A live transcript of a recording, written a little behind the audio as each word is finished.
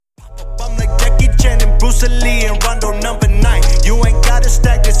Bruce Lee and Rondo number 9. You ain't got a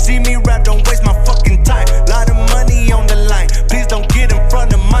stack to see me rap, don't waste my fucking time. Lot of money on the line, please don't get in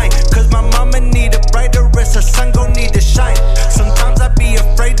front of mine. Cause my mama need a brighter wrist, her son gon' need to shine. Sometimes I be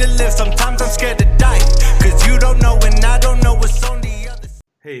afraid to live, sometimes I'm scared to die. Cause you don't know and I don't know what's on the other side.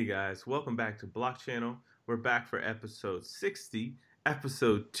 Hey guys, welcome back to Block Channel. We're back for episode 60,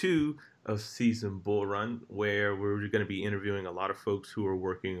 episode 2 of Season Bull Run, where we're going to be interviewing a lot of folks who are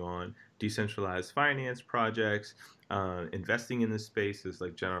working on decentralized finance projects, investing in this space as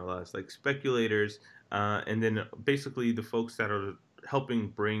like generalized like speculators, and then basically the folks that are helping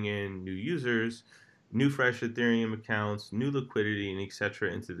bring in new users, new fresh Ethereum accounts, new liquidity, and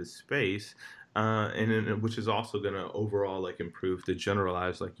etc. into this space, and which is also going to overall like improve the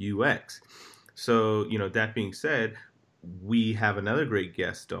generalized like UX. So, that being said, we have another great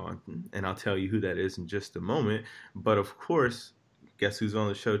guest on, and I'll tell you who that is in just a moment. But of course, guess who's on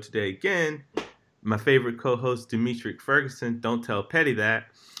the show today again? My favorite co-host, Demetric Ferguson. Don't tell Petty that.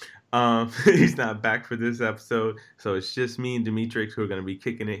 He's not back for this episode, so it's just me and Demetric who are going to be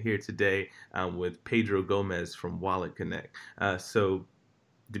kicking it here today with Pedro Gomez from Wallet Connect. So,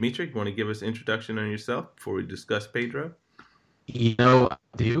 Demetric, you want to give us an introduction on yourself before we discuss Pedro? I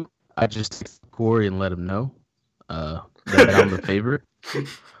do. I just text Corey and let him know that I'm the favorite.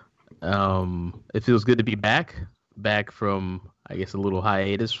 It feels good to be back from, I guess, a little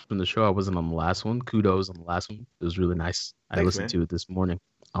hiatus from the show. I wasn't on the last one. Kudos on the last one. It was really nice. I listened to it this morning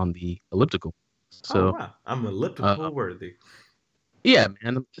on the elliptical. So, wow. I'm elliptical worthy. Yeah,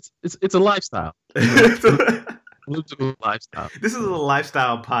 man. It's a lifestyle. Elliptical lifestyle. This is a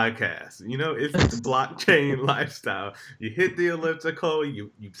lifestyle podcast. It's a blockchain lifestyle. You hit the elliptical,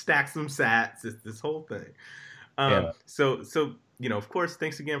 you stack some sats. It's this whole thing. So of course,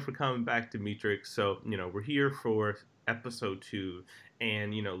 thanks again for coming back, Demetric. So we're here for episode 2,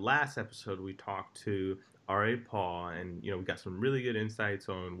 and last episode we talked to R.A. Paul, and we got some really good insights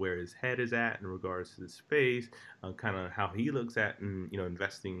on where his head is at in regards to the space, kind of how he looks at and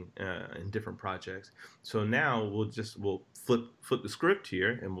investing in different projects. So now we'll flip the script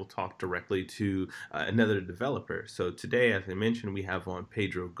here, and we'll talk directly to another developer. So today, as I mentioned, we have on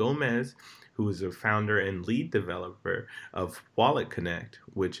Pedro Gomez, who is a founder and lead developer of Wallet Connect,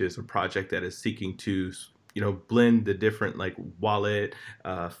 which is a project that is seeking to blend the different like wallet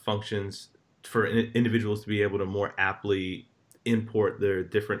functions for individuals to be able to more aptly import their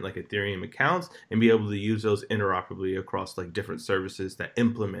different like Ethereum accounts and be able to use those interoperably across like different services that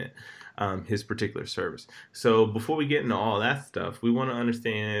implement his particular service. So before we get into all that stuff, we want to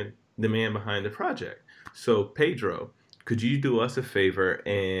understand the man behind the project. So Pedro, could you do us a favor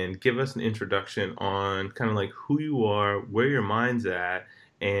and give us an introduction on kind of like who you are, where your mind's at,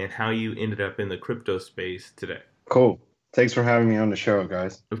 and how you ended up in the crypto space today? Cool. Thanks for having me on the show,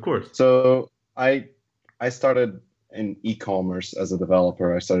 guys. Of course. So I started in e-commerce as a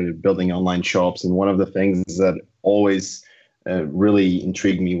developer. I started building online shops, and one of the things that always really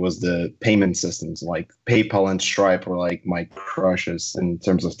intrigued me was the payment systems. Like PayPal and Stripe were like my crushes in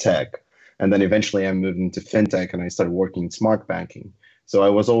terms of tech. And then eventually I moved into fintech and I started working in smart banking. So I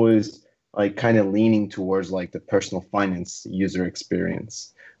was always like kind of leaning towards like the personal finance user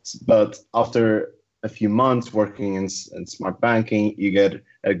experience. But after a few months working in smart banking, you get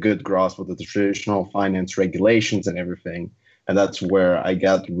a good grasp of the traditional finance regulations and everything. And that's where I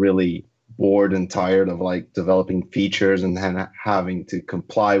got really bored and tired of like developing features and then having to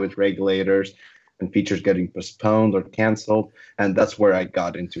comply with regulators and features getting postponed or canceled. And that's where I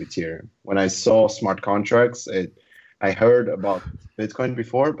got into Ethereum. When I saw smart contracts, I heard about Bitcoin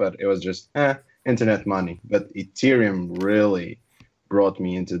before, but it was just internet money. But Ethereum really brought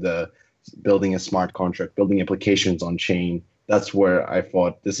me into the building a smart contract, building applications on chain. That's where I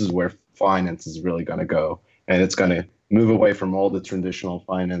thought this is where finance is really going to go. And it's going to move away from all the traditional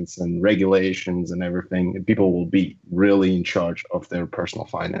finance and regulations and everything. And people will be really in charge of their personal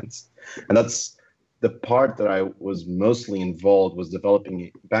finance. And that's the part that I was mostly involved was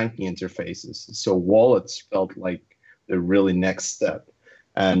developing banking interfaces. So wallets felt like the really next step.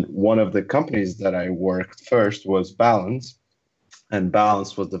 And one of the companies that I worked first was Balance. And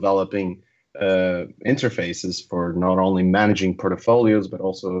Balance was developing interfaces for not only managing portfolios, but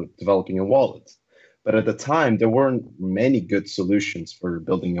also developing a wallet. But at the time, there weren't many good solutions for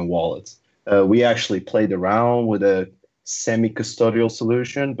building a wallet. We actually played around with a semi-custodial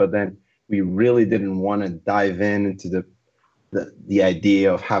solution, but then we really didn't want to dive into the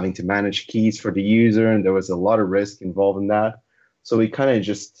idea of having to manage keys for the user, and there was a lot of risk involved in that. So we kind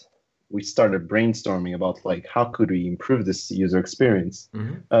of we started brainstorming about like how could we improve this user experience.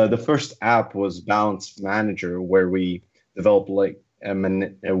 Mm-hmm. The first app was Balance Manager, where we developed like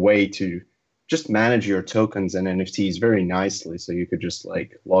a way to just manage your tokens and NFTs very nicely. So you could just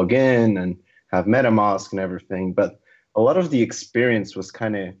like log in and have MetaMask and everything. But a lot of the experience was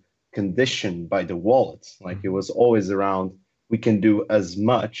kind of conditioned by the wallet. Like it was always around, we can do as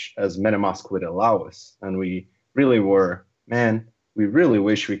much as MetaMask would allow us. And we really were, man, we really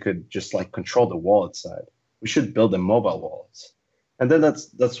wish we could just like control the wallet side. We should build a mobile wallet. And then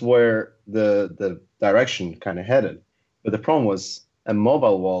that's where the direction kind of headed. But the problem was a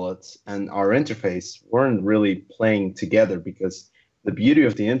mobile wallet and our interface weren't really playing together, because the beauty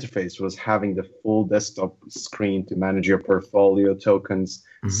of the interface was having the full desktop screen to manage your portfolio, tokens,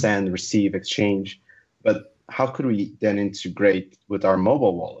 send, receive, exchange. But how could we then integrate with our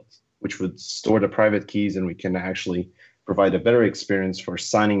mobile wallet, which would store the private keys, and we can actually provide a better experience for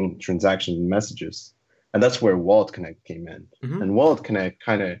signing transactions and messages? And that's where Wallet Connect came in. And Wallet Connect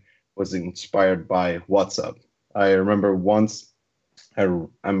kind of was inspired by WhatsApp. I remember once, I'm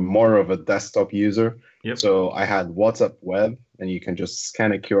more of a desktop user. So I had WhatsApp Web, and you can just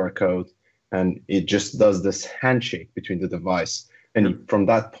scan a QR code, and it just does this handshake between the device. And from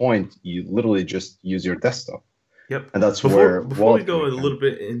that point, you literally just use your desktop. And that's before we go a little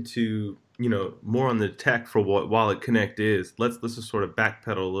bit into, more on the tech for what Wallet Connect is, let's just sort of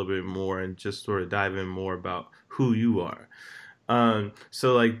backpedal a little bit more and just sort of dive in more about who you are.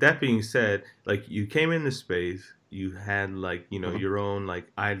 So like that being said, like you came in the space, you had like, your own like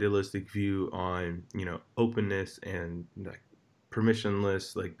idealistic view on, openness and like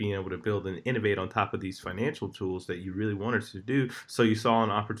permissionless, like being able to build and innovate on top of these financial tools that you really wanted to do. So you saw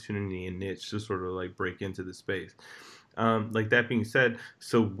an opportunity and niche to sort of like break into the space. Like that being said,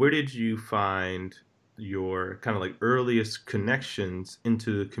 so where did you find your kind of like earliest connections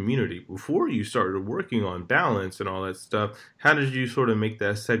into the community before you started working on Balance and all that stuff? How did you sort of make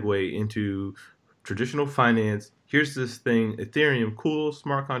that segue into traditional finance? Here's this thing, Ethereum, cool,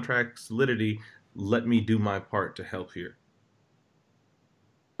 smart contract, Solidity. Let me do my part to help here.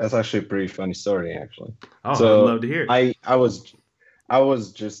 That's actually a pretty funny story, actually. Oh, so I'd love to hear it. I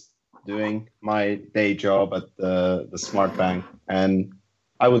was just doing my day job at the Smart Bank, and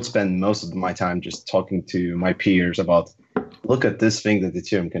I would spend most of my time just talking to my peers about, look at this thing that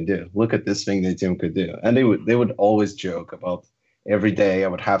Ethereum can do. Look at this thing that Ethereum could do. And they would always joke about, every day I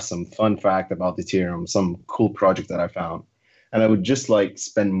would have some fun fact about Ethereum, some cool project that I found. And I would just like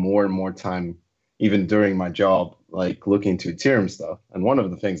spend more and more time, even during my job, like looking into Ethereum stuff. And one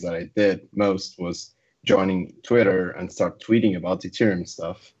of the things that I did most was joining Twitter and start tweeting about Ethereum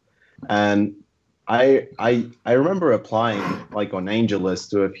stuff. And I remember applying like on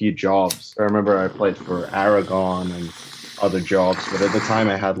AngelList to a few jobs. I remember I applied for Aragon and other jobs, but at the time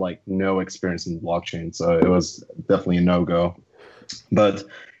I had like no experience in blockchain, so it was definitely a no-go. But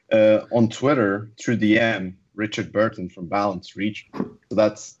on Twitter, through DM, Richard Burton from Balance reached me. So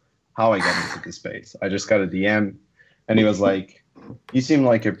that's how I got into the space. I just got a DM, and he was like, you seem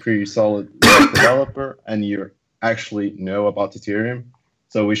like a pretty solid developer, and you actually know about Ethereum,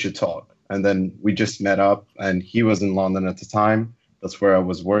 so we should talk. And then we just met up, and he was in London at the time. That's where I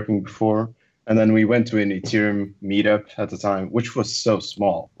was working before. And then we went to an Ethereum meetup at the time, which was so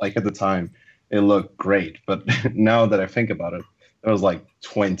small. Like at the time, it looked great. But now that I think about it, there was like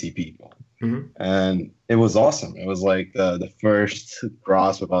 20 people. And it was awesome. It was like the first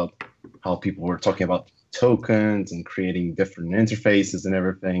grasp about how people were talking about tokens and creating different interfaces and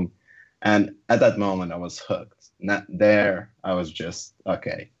everything. And at that moment, I was hooked. And there, I was just,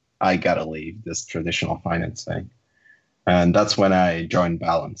 okay, I got to leave this traditional finance thing. And that's when I joined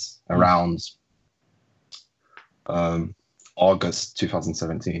Balance around August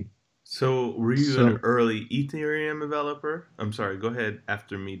 2017. So were you an early Ethereum developer? I'm sorry, go ahead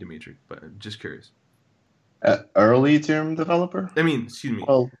after me, Dimitri, but just curious. Early Ethereum developer? I mean, excuse me.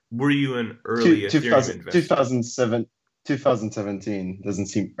 Well, were you an early Ethereum investor? 2017 doesn't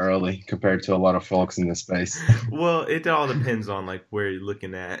seem early compared to a lot of folks in this space. Well, it all depends on like where you're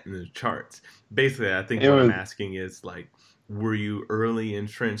looking at in the charts. Basically, I think I'm asking is like, were you early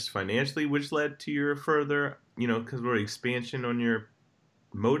entrenched financially, which led to your further, because we're expansion on your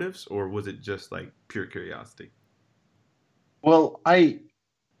motives, or was it just like pure curiosity? Well, I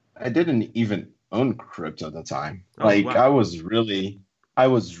didn't even own crypto at the time. Wow. I was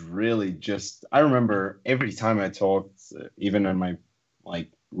really just, I remember every time I talked, even in my like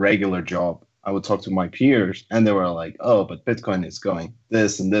regular job, I would talk to my peers and they were like, oh, but Bitcoin is going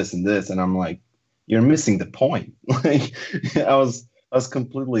this and this and this. And I'm like, you're missing the point. Like I was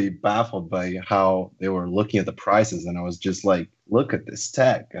completely baffled by how they were looking at the prices. And I was just like, look at this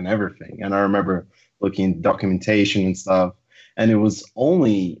tech and everything. And I remember looking at documentation and stuff. And it was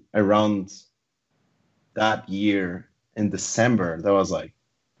only around that year in December that I was like,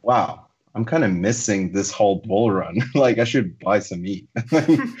 wow, I'm kind of missing this whole bull run. Like I should buy some ETH.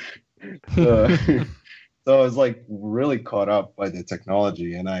 uh, so I was like really caught up by the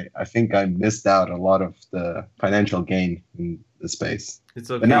technology, and I think I missed out a lot of the financial gain in the space. It's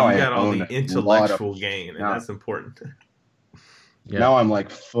okay. But now you got all the intellectual gain, and that's important. Yeah. Now I'm like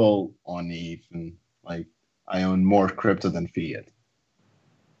full on ETH, and like I own more crypto than fiat.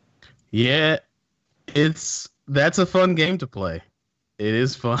 Yeah, that's a fun game to play. It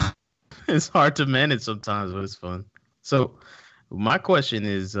is fun. It's hard to manage sometimes, but it's fun. So my question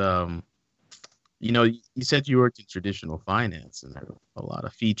is, you said you worked in traditional finance, and there were a lot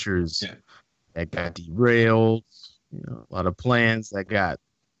of features that got derailed, a lot of plans that got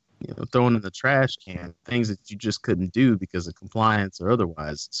thrown in the trash can, things that you just couldn't do because of compliance or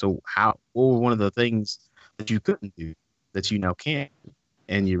otherwise. So what were one of the things that you couldn't do that you now can,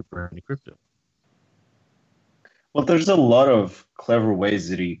 and you're burning crypto? Well, there's a lot of clever ways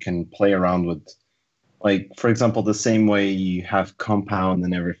that you can play around with. Like, for example, the same way you have compound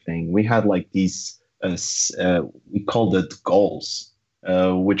and everything. We had like these, we called it goals,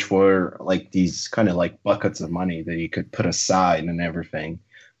 which were like these kind of like buckets of money that you could put aside and everything.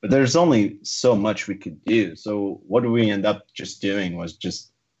 But there's only so much we could do. So what we end up just doing was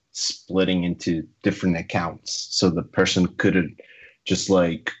just splitting into different accounts. So the person couldn't just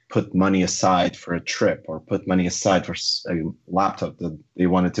like put money aside for a trip or put money aside for a laptop that they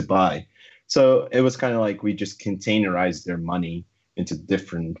wanted to buy. So it was kind of like we just containerized their money into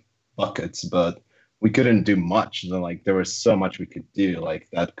different buckets, but we couldn't do much. So like there was so much we could do, like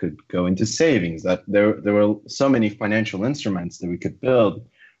that could go into savings, that there were so many financial instruments that we could build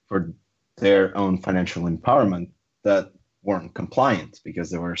for their own financial empowerment that weren't compliant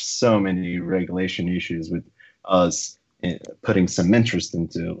because there were so many regulation issues with us putting some interest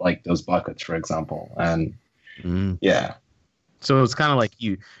into like those buckets, for example. And yeah. So it's kind of like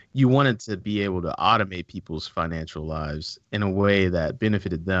you wanted to be able to automate people's financial lives in a way that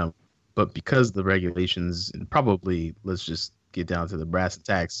benefited them. But because the regulations, and probably let's just get down to the brass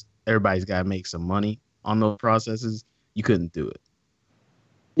tacks, everybody's got to make some money on those processes. You couldn't do it.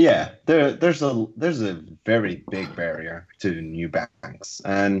 Yeah, there's a very big barrier to new banks.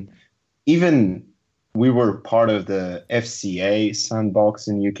 And even we were part of the FCA sandbox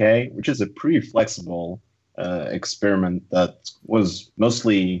in UK, which is a pretty flexible experiment that was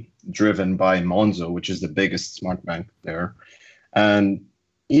mostly driven by Monzo, which is the biggest smart bank there. And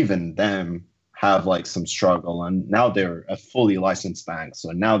even them have like some struggle. And now they're a fully licensed bank.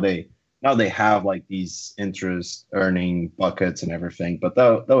 So now they have like these interest earning buckets and everything. But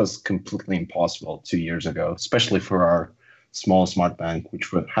that was completely impossible 2 years ago, especially for our small smart bank,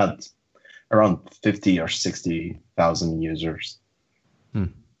 which had around 50 or 60,000 users.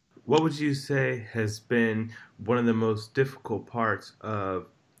 What would you say has been one of the most difficult parts of,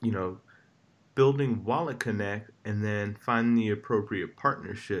 building Wallet Connect and then finding the appropriate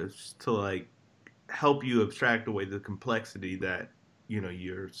partnerships to like help you abstract away the complexity that,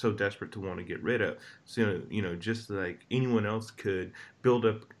 you're so desperate to want to get rid of? So, just like anyone else could build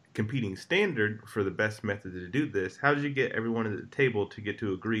up competing standard for the best method to do this, how did you get everyone at the table to get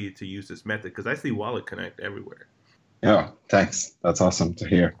to agree to use this method? Because I see Wallet Connect everywhere. Yeah, thanks. That's awesome to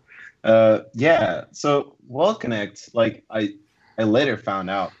hear. So Wallet Connect, like I later found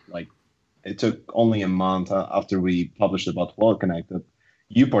out, like it took only a month after we published about Wallet Connect that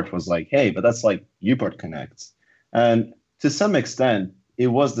Uport was like, hey, but that's like Uport Connect. And to some extent, it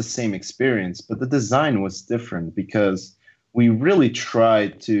was the same experience, but the design was different because we really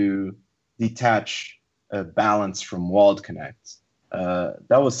tried to detach a balance from Wallet Connect.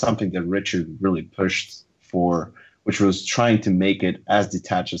 That was something that Richard really pushed for, which was trying to make it as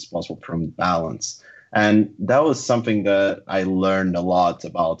detached as possible from balance. And that was something that I learned a lot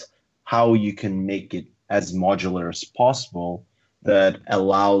about how you can make it as modular as possible that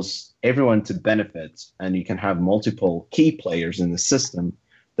allows everyone to benefit, and you can have multiple key players in the system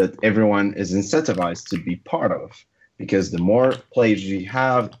that everyone is incentivized to be part of. Because the more players you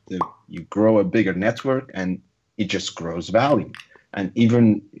have, you grow a bigger network and it just grows value. And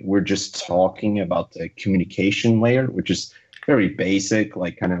even we're just talking about the communication layer, which is very basic,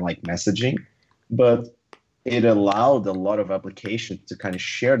 like kind of like messaging, but it allowed a lot of applications to kind of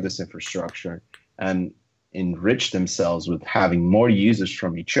share this infrastructure and enrich themselves with having more users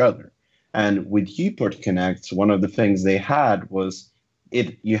from each other. And with Uport Connect, one of the things they had was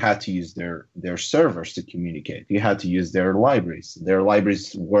you had to use their servers to communicate. You had to use their libraries. Their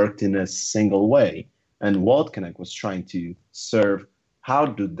libraries worked in a single way. And Wallet Connect was trying to serve how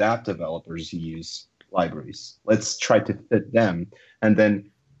do app developers use libraries. Let's try to fit them and then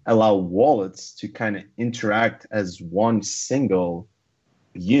allow wallets to kind of interact as one single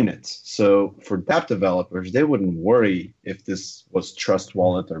units. So for dApp developers, they wouldn't worry if this was Trust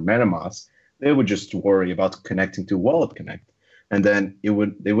Wallet or MetaMask. They would just worry about connecting to Wallet Connect. And then they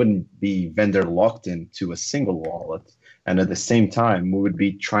wouldn't be vendor locked into a single wallet. And at the same time, we would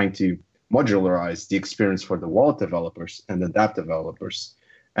be trying to modularize the experience for the wallet developers and the dApp developers.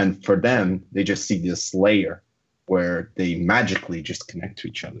 And for them, they just see this layer where they magically just connect to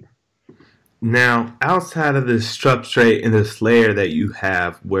each other. Now, outside of this substrate and this layer that you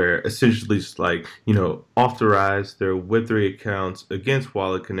have where essentially just like, authorize their Web3 accounts against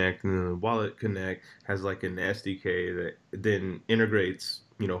Wallet Connect, and then Wallet Connect has like an SDK that then integrates,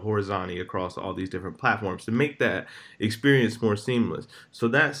 horizontally across all these different platforms to make that experience more seamless. So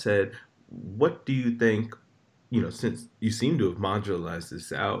that said, what do you think, since you seem to have modularized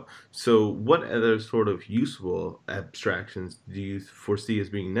this out, so what other sort of useful abstractions do you foresee as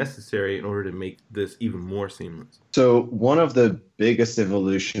being necessary in order to make this even more seamless? So one of the biggest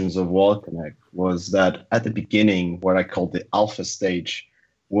evolutions of Wallet Connect was that at the beginning, what I called the alpha stage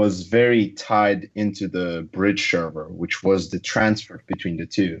was very tied into the bridge server, which was the transfer between the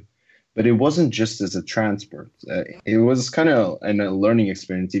two. But it wasn't just as a transport. It was kind of a learning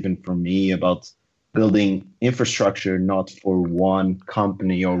experience even for me about building infrastructure not for one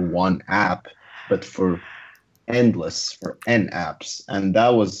company or one app, but for N apps. And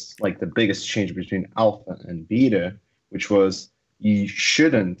that was like the biggest change between alpha and beta, which was you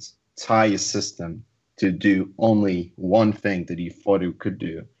shouldn't tie a system to do only one thing that you thought it could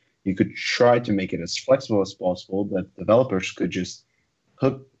do. You could try to make it as flexible as possible that developers could just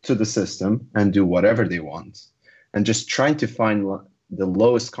hook to the system and do whatever they want. And just trying to find the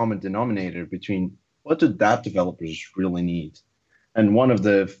lowest common denominator between what do dApp developers really need. And one of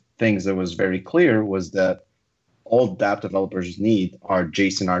the things that was very clear was that all dApp developers need are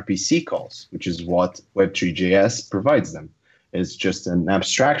JSON RPC calls, which is what Web3.js provides them. It's just an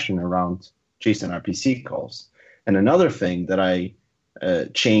abstraction around JSON RPC calls. And another thing that I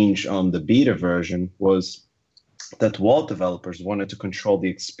changed on the beta version was that wallet developers wanted to control the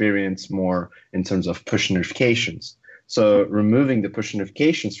experience more in terms of push notifications. So removing the push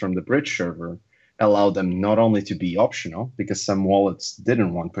notifications from the bridge server allowed them not only to be optional, because some wallets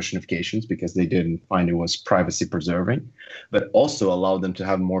didn't want push notifications because they didn't find it was privacy preserving, but also allowed them to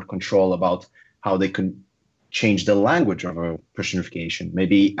have more control about how they could change the language of a push notification,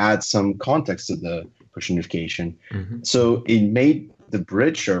 maybe add some context to the push notification. Mm-hmm. So it made the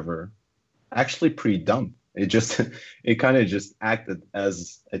bridge server actually pretty dumb. It kind of just acted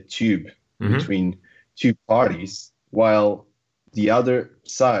as a tube between two parties, while the other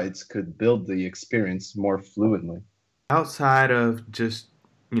sides could build the experience more fluidly. Outside of just,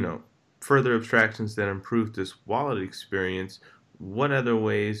 further abstractions that improve this wallet experience, what other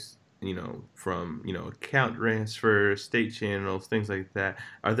ways, from, account transfer, state channels, things like that,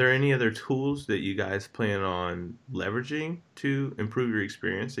 are there any other tools that you guys plan on leveraging to improve your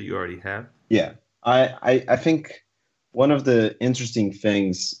experience that you already have? Yeah, I think one of the interesting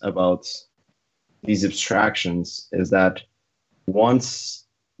things about these abstractions is that once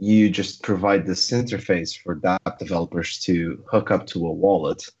you just provide this interface for dApp developers to hook up to a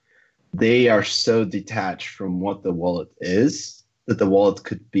wallet, they are so detached from what the wallet is that the wallet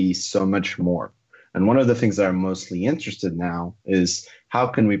could be so much more. And one of the things that I'm mostly interested now is how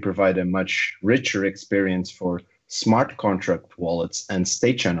can we provide a much richer experience for smart contract wallets and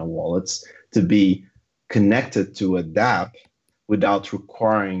state channel wallets to be connected to a dApp without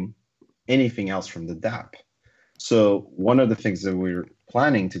requiring anything else from the dApp. So one of the things that we're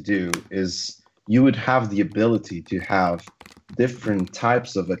planning to do is you would have the ability to have different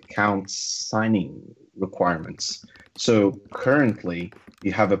types of account signing requirements. So currently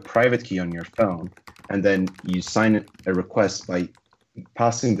you have a private key on your phone, and then you sign a request by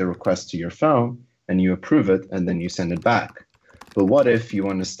passing the request to your phone, and you approve it, and then you send it back. But what if you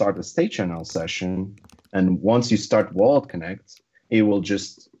want to start a state channel session, and once you start Wallet Connect, it will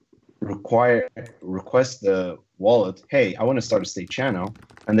just request the wallet, hey, I want to start a state channel,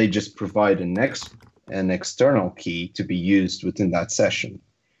 and they just provide an external key to be used within that session.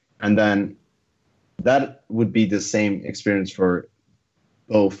 And then that would be the same experience for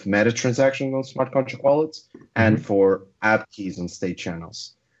both meta transactions on smart contract wallets and for app keys on state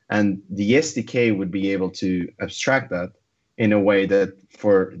channels. And the SDK would be able to abstract that in a way that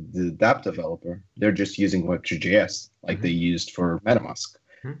for the dApp developer, they're just using Web3.js like they used for MetaMask.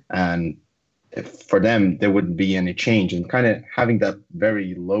 And for them, there wouldn't be any change, and kind of having that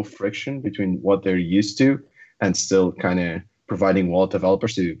very low friction between what they're used to and still kind of providing wallet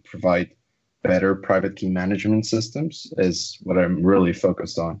developers to provide better private key management systems is what I'm really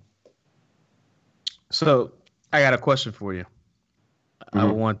focused on. So I got a question for you. I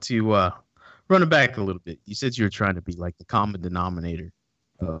want to run it back a little bit. You said you were trying to be like the common denominator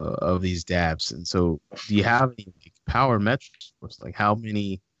of these dApps, and so do you have any like, power metrics? Like how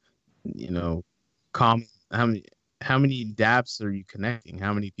many, how many dApps are you connecting?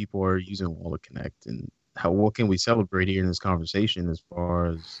 How many people are using Wallet Connect, and what can we celebrate here in this conversation as far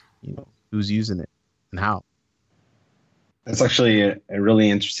as who's using it and how? That's actually a really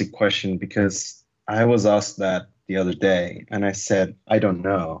interesting question, because I was asked that the other day and I said, I don't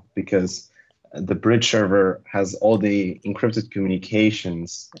know, because the bridge server has all the encrypted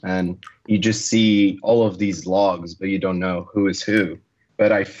communications and you just see all of these logs, but you don't know who is who.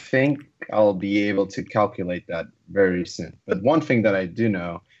 But I think I'll be able to calculate that very soon. But one thing that I do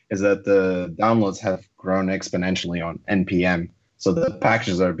know is that the downloads have grown exponentially on NPM. So the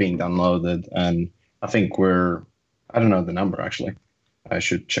packages are being downloaded, and I think I don't know the number actually. I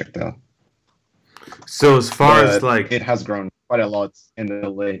should check that. So as far as like it has grown quite a lot in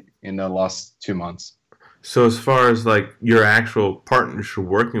the last 2 months. So as far as like your actual partners you're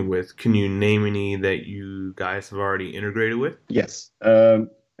working with, can you name any that you guys have already integrated with? Yes.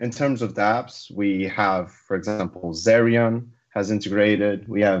 In terms of the apps, we have, for example, Zerion has integrated.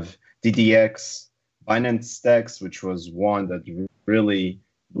 We have DDX, Binance Stacks, which was one that really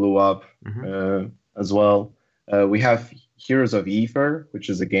blew up as well. We have Heroes of Ether, which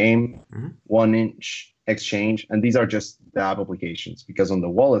is a game, 1inch exchange, and these are just dApp applications, because on the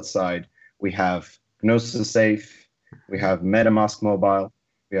wallet side, we have Gnosis Safe, we have MetaMask Mobile,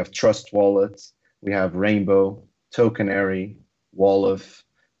 we have Trust Wallet, we have Rainbow, Tokenary, Walleth,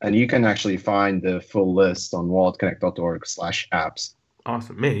 and you can actually find the full list on walletconnect.org/apps.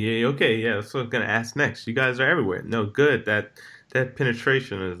 Awesome, man. Yeah, okay, yeah. That's what I was gonna ask next. You guys are everywhere. No, good. That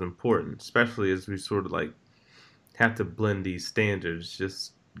penetration is important, especially as we sort of like have to blend these standards.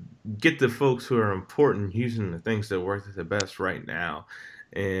 Just get the folks who are important using the things that work the best right now.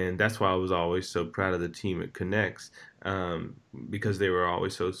 And that's why I was always so proud of the team at Connex, because they were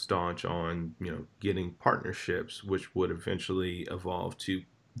always so staunch on getting partnerships, which would eventually evolve to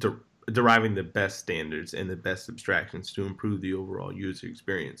deriving the best standards and the best abstractions to improve the overall user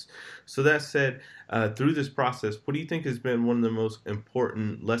experience. So that said, through this process, what do you think has been one of the most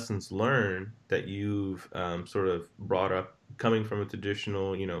important lessons learned that you've sort of brought up coming from a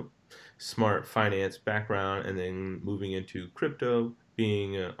traditional, smart finance background and then moving into crypto,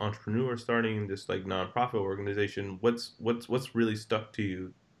 being an entrepreneur, starting this like nonprofit organization? What's really stuck to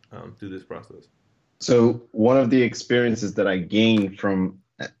you through this process? So one of the experiences that I gained from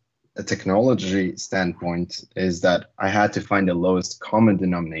a technology standpoint is that I had to find the lowest common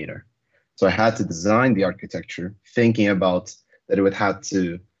denominator. So I had to design the architecture thinking about that it would have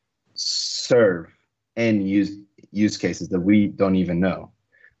to serve end use cases that we don't even know.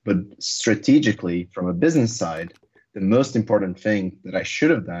 But strategically, from a business side, the most important thing that I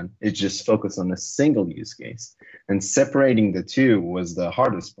should have done is just focus on a single use case. And separating the two was the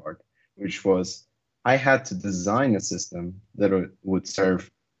hardest part, which was I had to design a system that would serve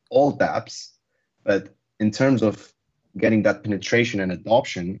all dApps, but in terms of getting that penetration and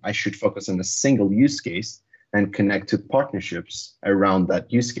adoption, I should focus on a single use case and connect to partnerships around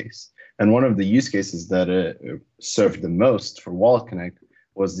that use case. And one of the use cases that served the most for Wallet Connect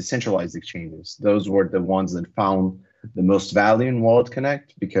was decentralized exchanges. Those were the ones that found the most value in Wallet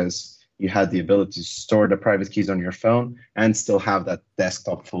Connect, because you had the ability to store the private keys on your phone and still have that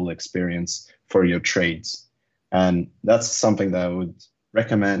desktop full experience for your trades. And that's something that I would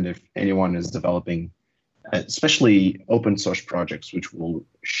recommend if anyone is developing, especially open source projects, which will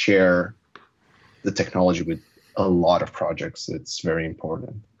share the technology with a lot of projects. It's very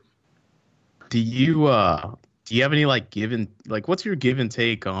important. Do you have any what's your give and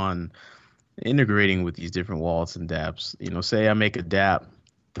take on integrating with these different wallets and dApps? Say I make a dApp,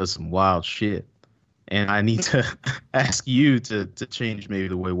 does some wild shit, and I need to ask you to change maybe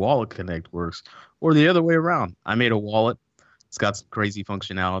the way Wallet Connect works, or the other way around. I made a wallet. It's got some crazy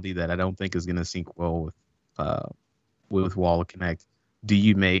functionality that I don't think is going to sync well with Wallet Connect. Are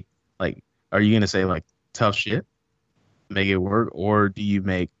you going to say like tough shit, make it work, or do you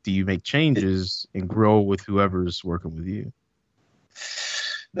make changes and grow with whoever's working with you?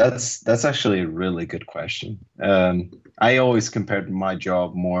 That's actually a really good question. I always compared my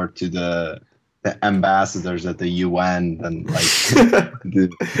job more to the ambassadors at the UN than like the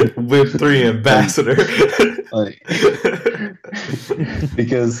Web3 ambassador.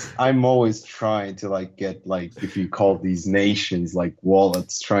 Because I'm always trying to get if you call these nations like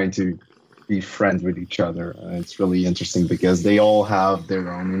wallets, trying to be friends with each other. It's really interesting because they all have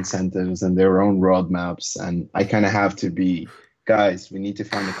their own incentives and their own roadmaps, and I kind of have to be, guys, we need to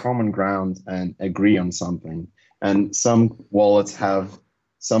find a common ground and agree on something. And some wallets have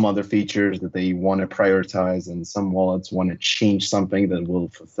some other features that they want to prioritize, and some wallets want to change something that will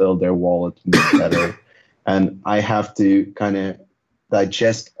fulfill their wallet better. And I have to kind of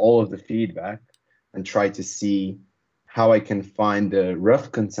digest all of the feedback and try to see how I can find a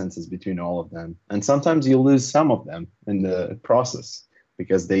rough consensus between all of them. And sometimes you lose some of them in the process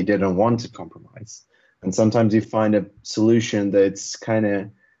because they didn't want to compromise. And sometimes you find a solution that's kind of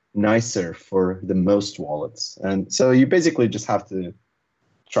nicer for the most wallets. And so you basically just have to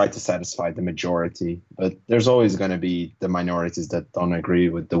try to satisfy the majority, but there's always going to be the minorities that don't agree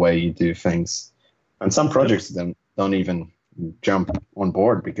with the way you do things. And some projects don't even jump on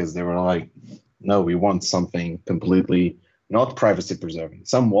board because they were like, no, we want something completely not privacy preserving.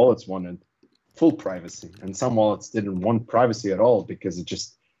 Some wallets wanted full privacy, and some wallets didn't want privacy at all because it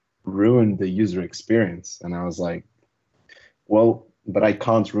just ruined the user experience. And I was like, well, but I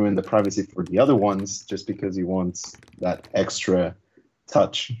can't ruin the privacy for the other ones just because he wants that extra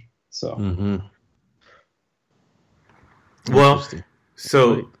touch. So, well,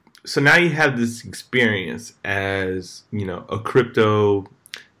 so now you have this experience as, you know, a crypto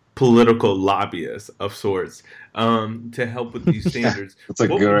political lobbyist of sorts, to help with these standards. That's a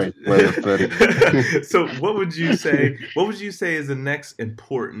great way of putting it. So what would you say is the next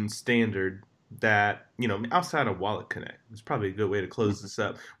important standard that, you know, outside of Wallet Connect? It's probably a good way to close this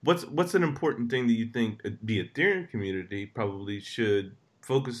up. What's an important thing that you think the Ethereum community probably should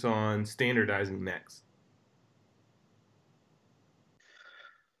focus on standardizing next?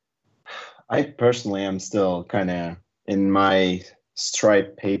 I personally am still kind of in my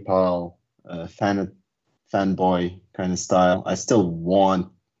Stripe, PayPal, fanboy kind of style. I'm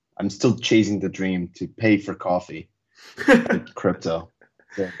still chasing the dream to pay for coffee with crypto.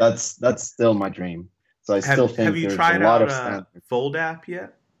 So that's still my dream. So I still think have you there's tried a lot out of standards. Fold app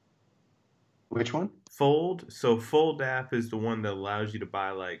yet? Which one? Fold. So Fold app is the one that allows you to buy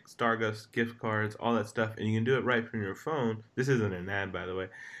like Starbucks gift cards, all that stuff, and you can do it right from your phone. This isn't an ad, by the way.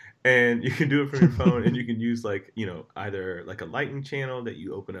 And you can do it from your phone, and you can use like, you know, either like a Lightning channel that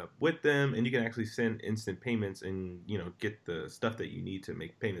you open up with them, and you can actually send instant payments and, you know, get the stuff that you need to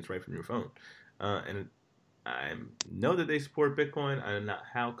make payments right from your phone. And I know that they support Bitcoin. I'm not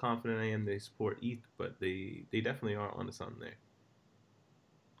how confident I am they support ETH, but they definitely are onto something there.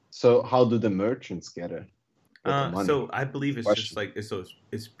 So how do the merchants get it? So I believe it's just like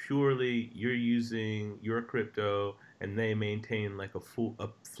it's purely you're using your crypto, and they maintain like a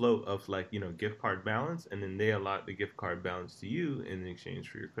float of like, you know, gift card balance, and then they allot the gift card balance to you in exchange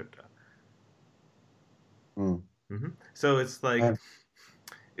for your crypto. So it's like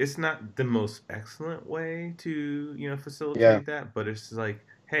it's not the most excellent way to, you know, facilitate that, but it's like,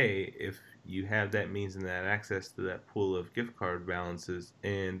 hey, if you have that means and that access to that pool of gift card balances,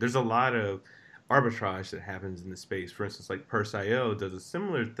 and there's a lot of arbitrage that happens in the space. For instance, like Purse.io does a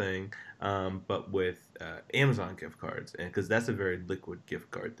similar thing, but with Amazon gift cards, and because that's a very liquid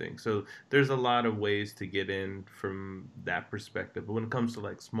gift card thing. So there's a lot of ways to get in from that perspective. But when it comes to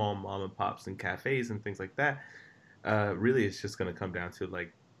like small mom and pops and cafes and things like that, really it's just going to come down to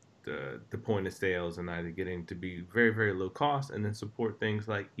like the point of sales and either getting to be very, very low cost and then support things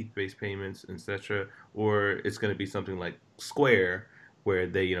like ETH-based payments, etc., or it's going to be something like Square, where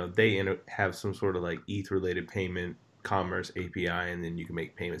they, you know, have some sort of like ETH-related payment commerce API, and then you can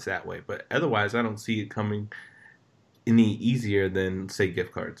make payments that way. But otherwise, I don't see it coming any easier than, say,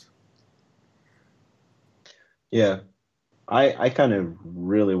 gift cards. Yeah, I kind of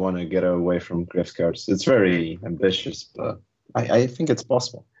really want to get away from gift cards. It's very ambitious, but I think it's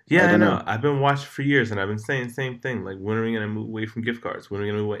possible. Yeah, I know. I've been watching for years, and I've been saying the same thing. Like, when are we going to move away from gift cards? When are we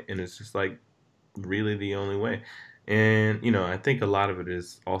going to move away? And it's just like really the only way. And, you know, I think a lot of it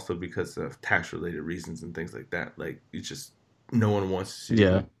is also because of tax-related reasons and things like that. Like, it's just no one wants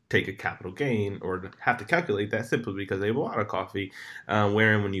to take a capital gain or have to calculate that simply because they bought a coffee.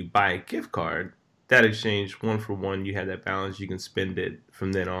 Wherein when you buy a gift card, that exchange, one for one, you have that balance. You can spend it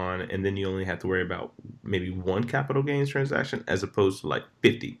from then on, and then you only have to worry about maybe one capital gains transaction as opposed to like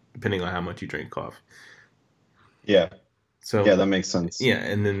 50, depending on how much you drink coffee. Yeah. So yeah, that makes sense. Yeah,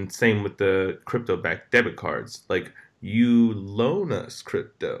 and then same with the crypto-backed debit cards. Like, you loan us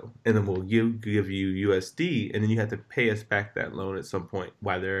crypto, and then we'll give you USD, and then you have to pay us back that loan at some point,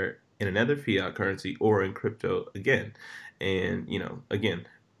 whether in another fiat currency or in crypto again. And, you know, again,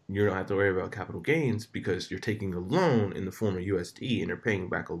 you don't have to worry about capital gains because you're taking a loan in the form of USD and you're paying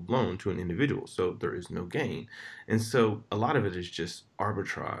back a loan to an individual. So there is no gain. And so a lot of it is just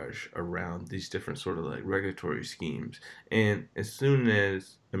arbitrage around these different sort of like regulatory schemes. And as soon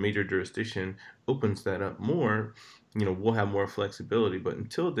as a major jurisdiction opens that up more, you know, we'll have more flexibility. But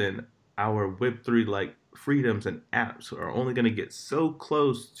until then, our Web3 like freedoms and apps are only going to get so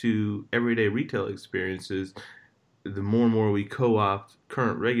close to everyday retail experiences the more and more we co-opt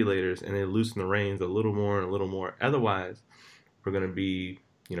current regulators and they loosen the reins a little more and a little more. Otherwise, we're going to be,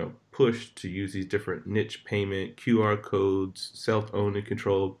 pushed to use these different niche payment, QR codes, self-owned and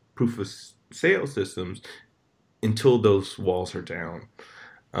controlled proof of sale systems until those walls are down.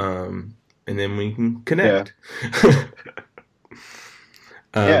 And then we can connect.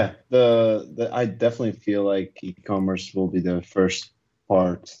 Yeah. I definitely feel like e-commerce will be the first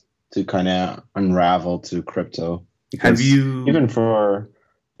part to kind of unravel to crypto. Because if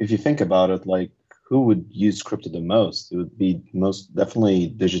you think about it, like who would use crypto the most? It would be most definitely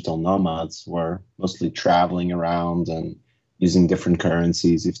digital nomads who are mostly traveling around and using different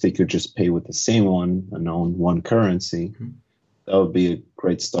currencies. If they could just pay with the same one and own one currency, that would be a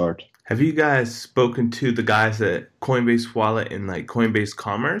great start. Have you guys spoken to the guys at Coinbase Wallet and like Coinbase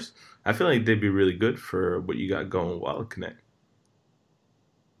Commerce? I feel like they'd be really good for what you got going with Wallet Connect.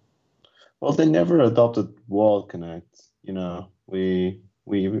 Well, they never adopted Wallet Connect.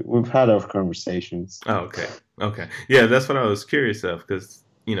 We've had our conversations. Oh, okay. Yeah, that's what I was curious of because,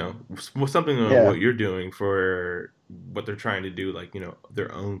 something on what you're doing for what they're trying to do, like,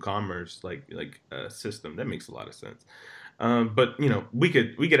 their own commerce, like system. That makes a lot of sense. But, we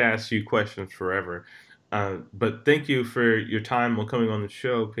could ask you questions forever. But thank you for your time on coming on the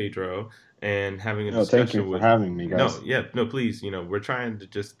show, Pedro, and having a discussion. Thank you for having me, guys. Please. We're trying to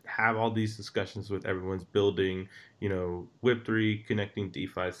just have all these discussions with everyone's building, Web3, connecting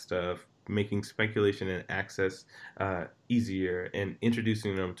DeFi stuff, making speculation and access easier, and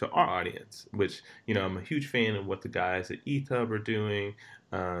introducing them to our audience, which, I'm a huge fan of what the guys at ETHUB are doing,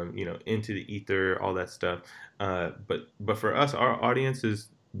 into the ether, all that stuff. But for us, our audience is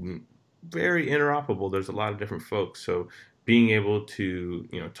very interoperable. There's a lot of different folks. So being able to,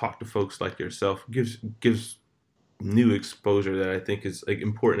 talk to folks like yourself gives new exposure that I think is like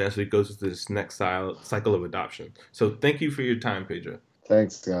important as we go through this next cycle of adoption. So thank you for your time, Pedro.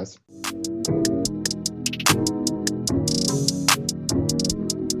 Thanks, guys.